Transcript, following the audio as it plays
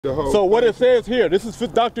So what it says here, this is for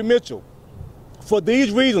Dr. Mitchell. For these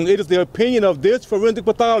reasons, it is the opinion of this forensic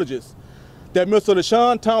pathologist that Mr.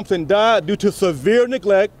 LaShawn Thompson died due to severe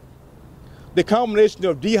neglect, the combination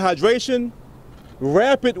of dehydration,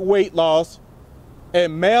 rapid weight loss,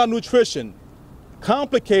 and malnutrition,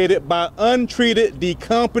 complicated by untreated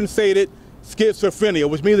decompensated schizophrenia,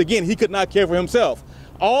 which means, again, he could not care for himself.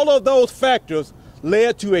 All of those factors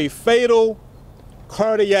led to a fatal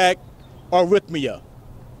cardiac arrhythmia.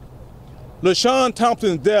 LaShawn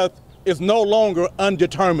Thompson's death is no longer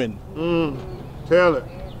undetermined. Tell it.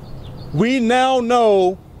 We now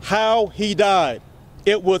know how he died.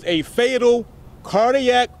 It was a fatal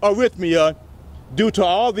cardiac arrhythmia due to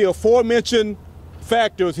all the aforementioned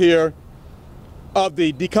factors here of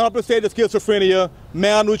the decompensated schizophrenia,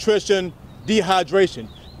 malnutrition, dehydration.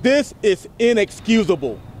 This is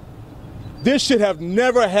inexcusable. This should have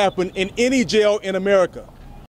never happened in any jail in America.